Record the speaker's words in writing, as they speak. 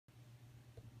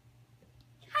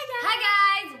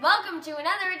and welcome to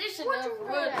another edition of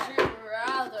Would You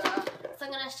Rather. So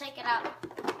I'm gonna shake it up.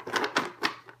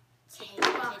 Take it,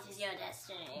 it is your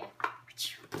destiny.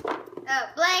 Oh,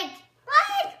 blank!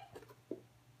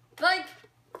 Blank!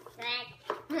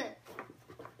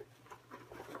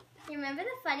 You remember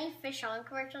the funny fish on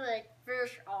commercial? Like,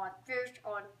 fish on, fish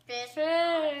on, fish.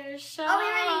 Fish on. Oh, we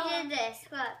already did this.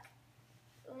 Look.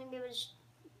 We're gonna be able to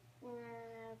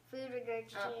food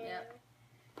regurgitated. Oh, yep.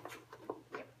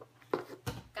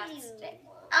 Got to stick.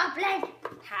 Oh, blank!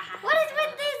 What is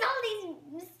with all these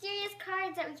mysterious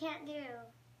cards that we can't do?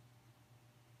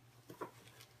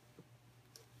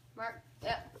 Mark.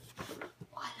 Yep.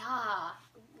 Voila.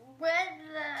 What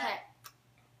the? Okay.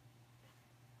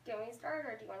 Do you want me to start,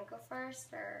 or do you want to go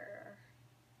first, or?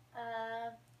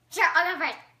 Sure, I'll go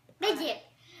first. Thank you.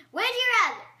 Would you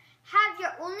rather have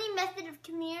your only method of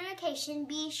communication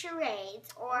be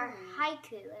charades or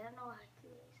haiku? I don't know what haiku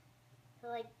is. I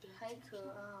like Haiku.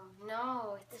 Oh,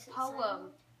 no. It's a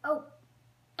poem. Oh.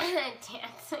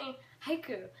 Dancing.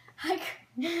 Haiku. Haiku.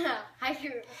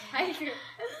 Haiku.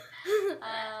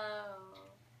 Oh.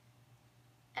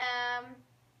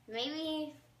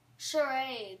 Maybe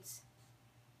Charades.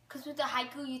 Because with the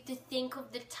haiku, you have to think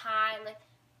of the time. Like,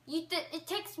 it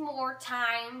takes more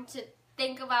time to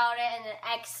think about it and then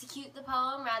execute the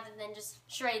poem rather than just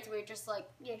charades where you're just like...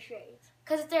 Yeah, charades.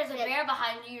 Because if there's a bear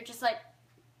behind you, you're just like...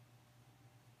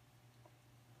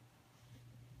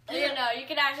 You know, you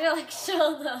can actually like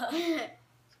show them.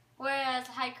 Whereas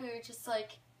haiku, you're just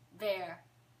like, bear.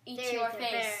 Eat There's your a face.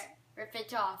 bear. Rip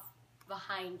it off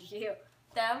behind you.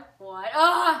 Them? What?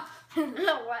 Oh!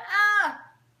 What?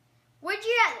 Would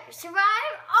you rather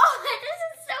survive? Oh, this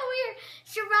is so weird.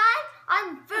 Survive on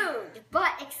food,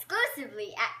 but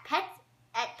exclusively at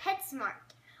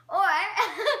PetSmart, or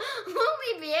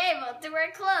only be able to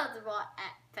wear clothes while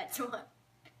at PetSmart.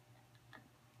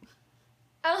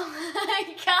 Oh my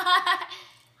god!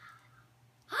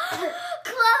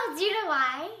 Clothes. You know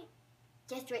why?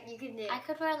 Guess what you can do? I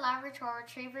could wear Labrador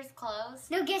Retriever's clothes.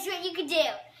 No, guess what you could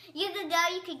do? You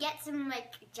could get some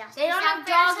like justice. They don't have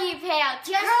doggy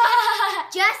pants.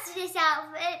 Justice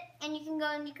outfit, and you can go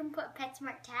and you can put a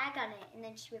PetSmart tag on it, and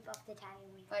then just rip off the tag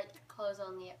and leave. But clothes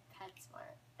only at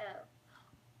PetSmart. Oh.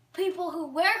 People who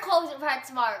wear clothes at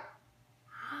PetSmart.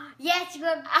 Yes, you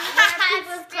would.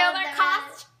 Steal their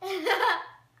costume.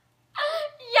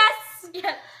 Yes.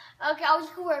 Yes. Okay. Oh, you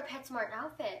could wear a PetSmart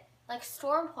outfit, like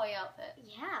store employee outfit.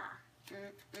 Yeah.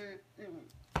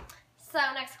 So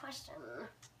next question.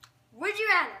 Would you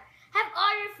rather have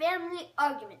all your family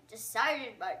argument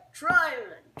decided by trial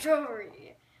and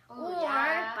jury, or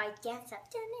by dance up?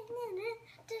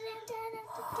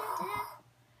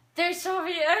 They shall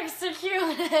be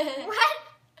executed. What?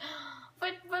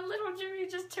 But little Jimmy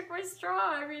just took my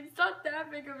straw. I mean, it's not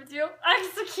that big of a deal.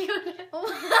 Executed.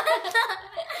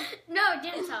 No,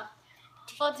 dance off.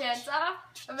 Well, dance off.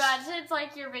 Imagine it's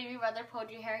like your baby brother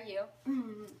pulled your hair.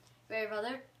 Baby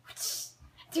brother.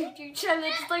 Dude, you trying to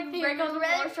just like break on the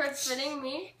floor, start spinning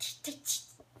me.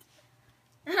 Just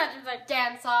like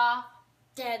dance off.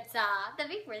 Dance off.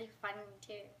 That'd be really funny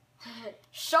too.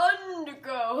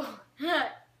 Shundigo.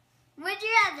 Would you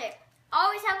rather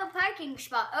always have a parking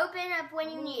spot open up when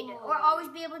you need it, or always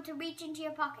be able to reach into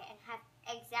your pocket and have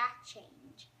exact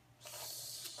change?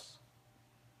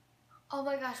 Oh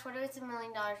my gosh, what if it's $1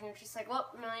 million and you're just like,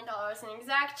 well, $1 million in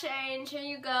exact change, here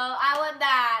you go. I want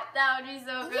that. That would be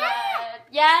so good. Yeah.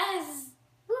 Yes.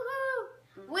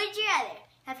 Woohoo! Would you rather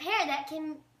have hair that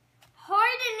can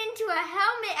harden into a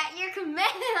helmet at your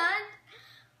command,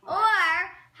 or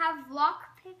have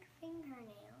lockpick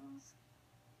fingernails?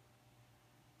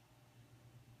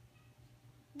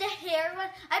 The hair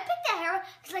one. I picked the hair one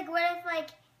because, like, what if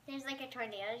like there's like a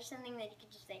tornado or something that you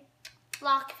could just like.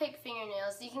 Lockpick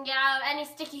fingernails. You can get out of any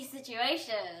sticky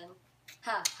situation.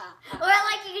 Ha, ha, ha. Or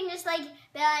like you can just like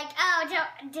be like, oh,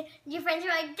 your friends are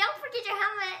like, don't forget your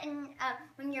helmet, and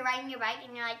when you're riding your bike,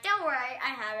 and you're like, don't worry, I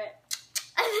have it.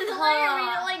 And then the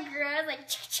later like grows like.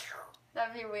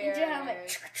 That'd be weird. Your helmet.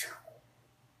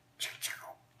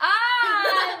 Ah!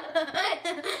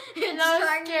 It's so so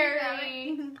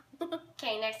scary.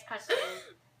 Okay, next question.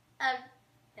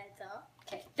 That's all.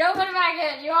 Okay, don't put it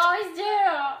back in. You always do.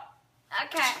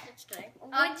 Okay.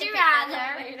 Would you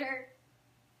rather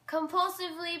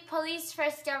compulsively police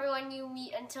frisk everyone you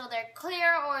meet until they're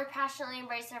clear, or passionately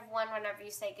embrace everyone whenever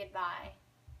you say goodbye?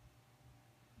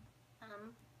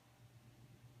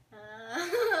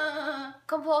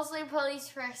 Compulsively police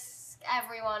frisk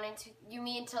everyone until you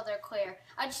meet until they're clear.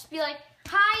 I'd just be like,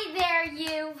 hi there,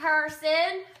 you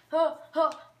person.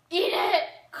 Eat it.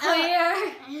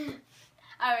 Clear.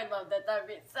 I would love that. That would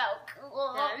be so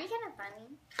cool. That would be kind of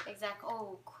funny. Exactly.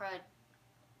 Oh, crud.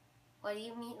 What do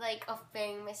you mean, like a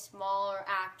famous smaller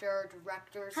actor or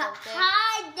director or something?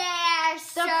 Hi there,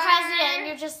 sir. The president.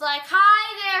 You're just like, hi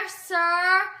there,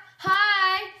 sir.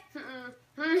 Hi.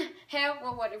 Hey,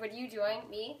 well, what are you doing?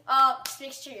 Me? Oh, just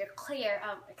make sure you're clear.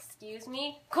 Excuse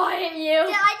me? Quiet, you.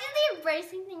 Yeah, I did the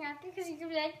embracing thing after because you could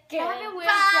be like, What a weird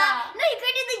goodbye. job. No, you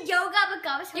could do the yoga, but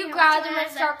God was You grab them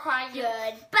and start crying.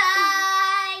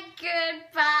 Goodbye,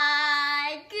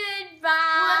 goodbye,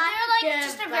 goodbye. Well, they're like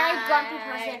just a very grumpy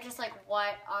person. They're just like,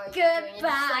 what are you doing? And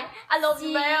just like, I love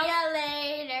you, man. See you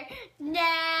later.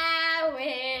 Now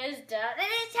is done. And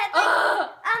it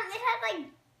had like,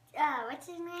 what's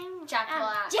his name? Jack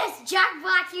Black. Yes, Jack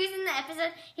Black. He was in the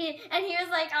episode. He was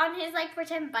like on his like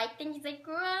pretend bike thing. He's like,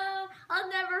 "Whoa, I'll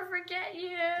never forget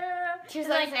you." She was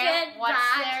like, "Goodbye. what's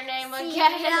their name See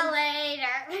again? you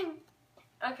later."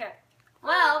 Okay.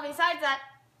 Well, besides that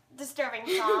disturbing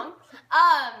song,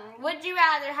 would you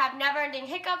rather have never-ending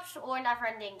hiccups or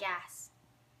never-ending gas?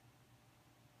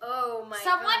 Oh my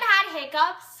Someone God. had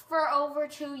hiccups for over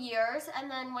 2 years, and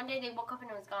then one day they woke up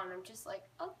and it was gone. I'm just like,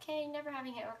 okay, never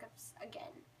having hiccups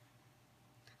again.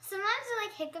 Sometimes I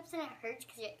like hiccups and it hurts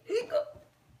because you're hiccup.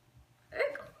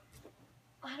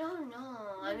 I don't know.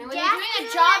 I mean, when Gas you're doing a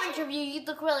is job like- interview, you'd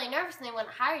look really nervous and they wouldn't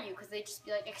hire you because they'd just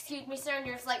be like, excuse me, sir, and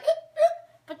you're just like,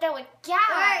 but then with gas.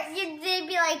 Or they'd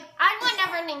be like, I want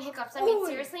never-ending hiccups. I mean, Ooh.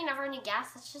 seriously, never-ending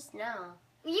gas? That's just no.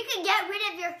 you can get rid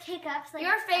of your hiccups. Like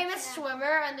You're a famous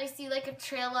swimmer and they see like a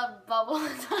trail of bubbles.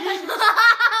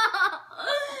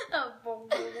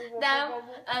 Them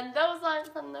and those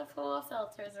aren't from the pool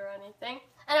filters or anything.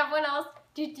 And everyone else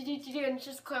and it's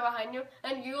just clear behind you.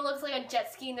 And you looks like a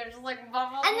jet ski and they're just like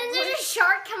bubbles. And then there's a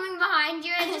shark coming behind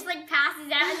you and just like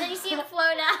passes out, and then you see it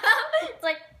float up. It's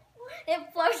like it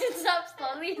floats up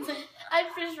slowly. It's like, and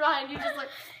fish behind you just like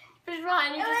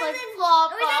flop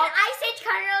It was up. an Ice Age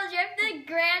Carnival trip. The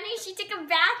granny, she took a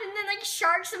bath, and then like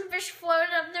sharks and fish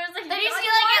floated up. There was like Then you see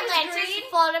like Atlantis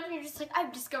float up and you're just like,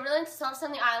 I've discovered Atlantis. All of a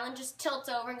sudden the island just tilts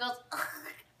over and goes,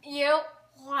 you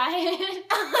what?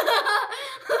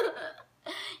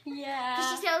 Yeah.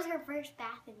 Because she sails her first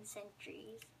bath in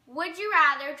centuries. Would you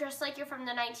rather dress like you're from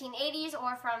the 1980s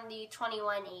or from the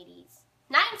 2180s?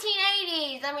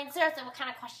 1980s! I mean, seriously, what kind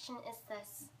of question is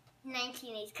this?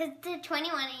 1980s. Because the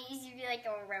 2180s, you'd be like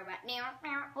a robot.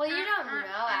 Well, you don't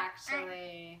know,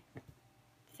 actually.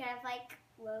 Kind of like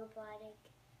robotic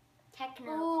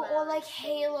techno. Ooh, or like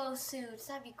Halo suits.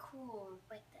 That'd be cool.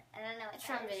 Like that. I don't know. It's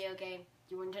from a video game.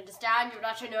 You wouldn't understand. You're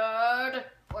not a nerd.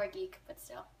 Or a geek, but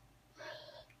still.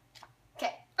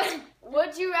 Okay.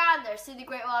 Would you rather see the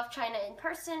Great Wall of China in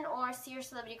person or see your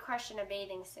celebrity crush in a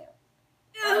bathing suit?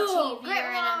 On TV or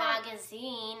in a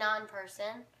magazine, not in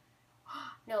person.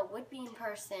 No, it would be in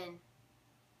person.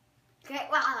 Great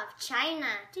Wall of China.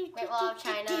 Great Wall of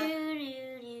China.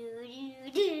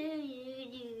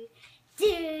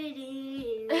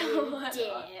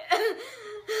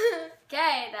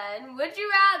 Okay, then. Would you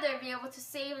rather be able to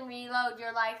save and reload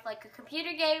your life like a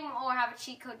computer game or have a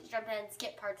cheat code to jump in and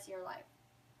skip parts of your life?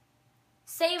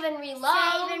 Save and reload.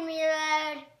 Save and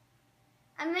reload.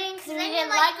 I mean, because we didn't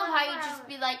like how you just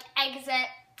be like, exit,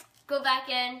 go back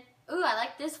in. Ooh, I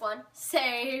like this one.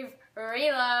 Save,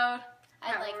 reload.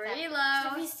 I like that. Reload.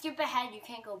 So if you skip ahead, you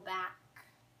can't go back.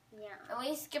 Yeah. And when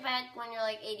you skip ahead when you're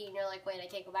like 80 and you're like, wait, I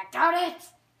can't go back. Darn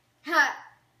it!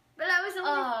 But I was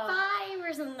only 5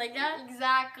 or something like that.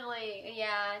 Exactly.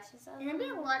 Yeah, it's just. And it'd be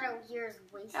a lot of years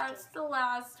wasted. That's the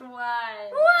last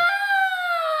one.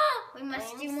 We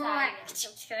must I'm do more.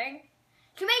 excited.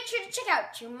 To make sure to check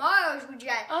out tomorrow's Would You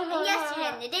Rather. And yesterday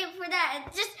and the day before that. And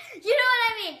just, you know what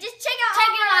I mean. Just check out all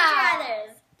our Would You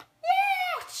Rathers.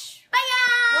 Yeah. Bye,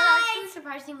 guys. Well, that's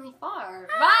surprisingly far.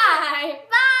 Bye.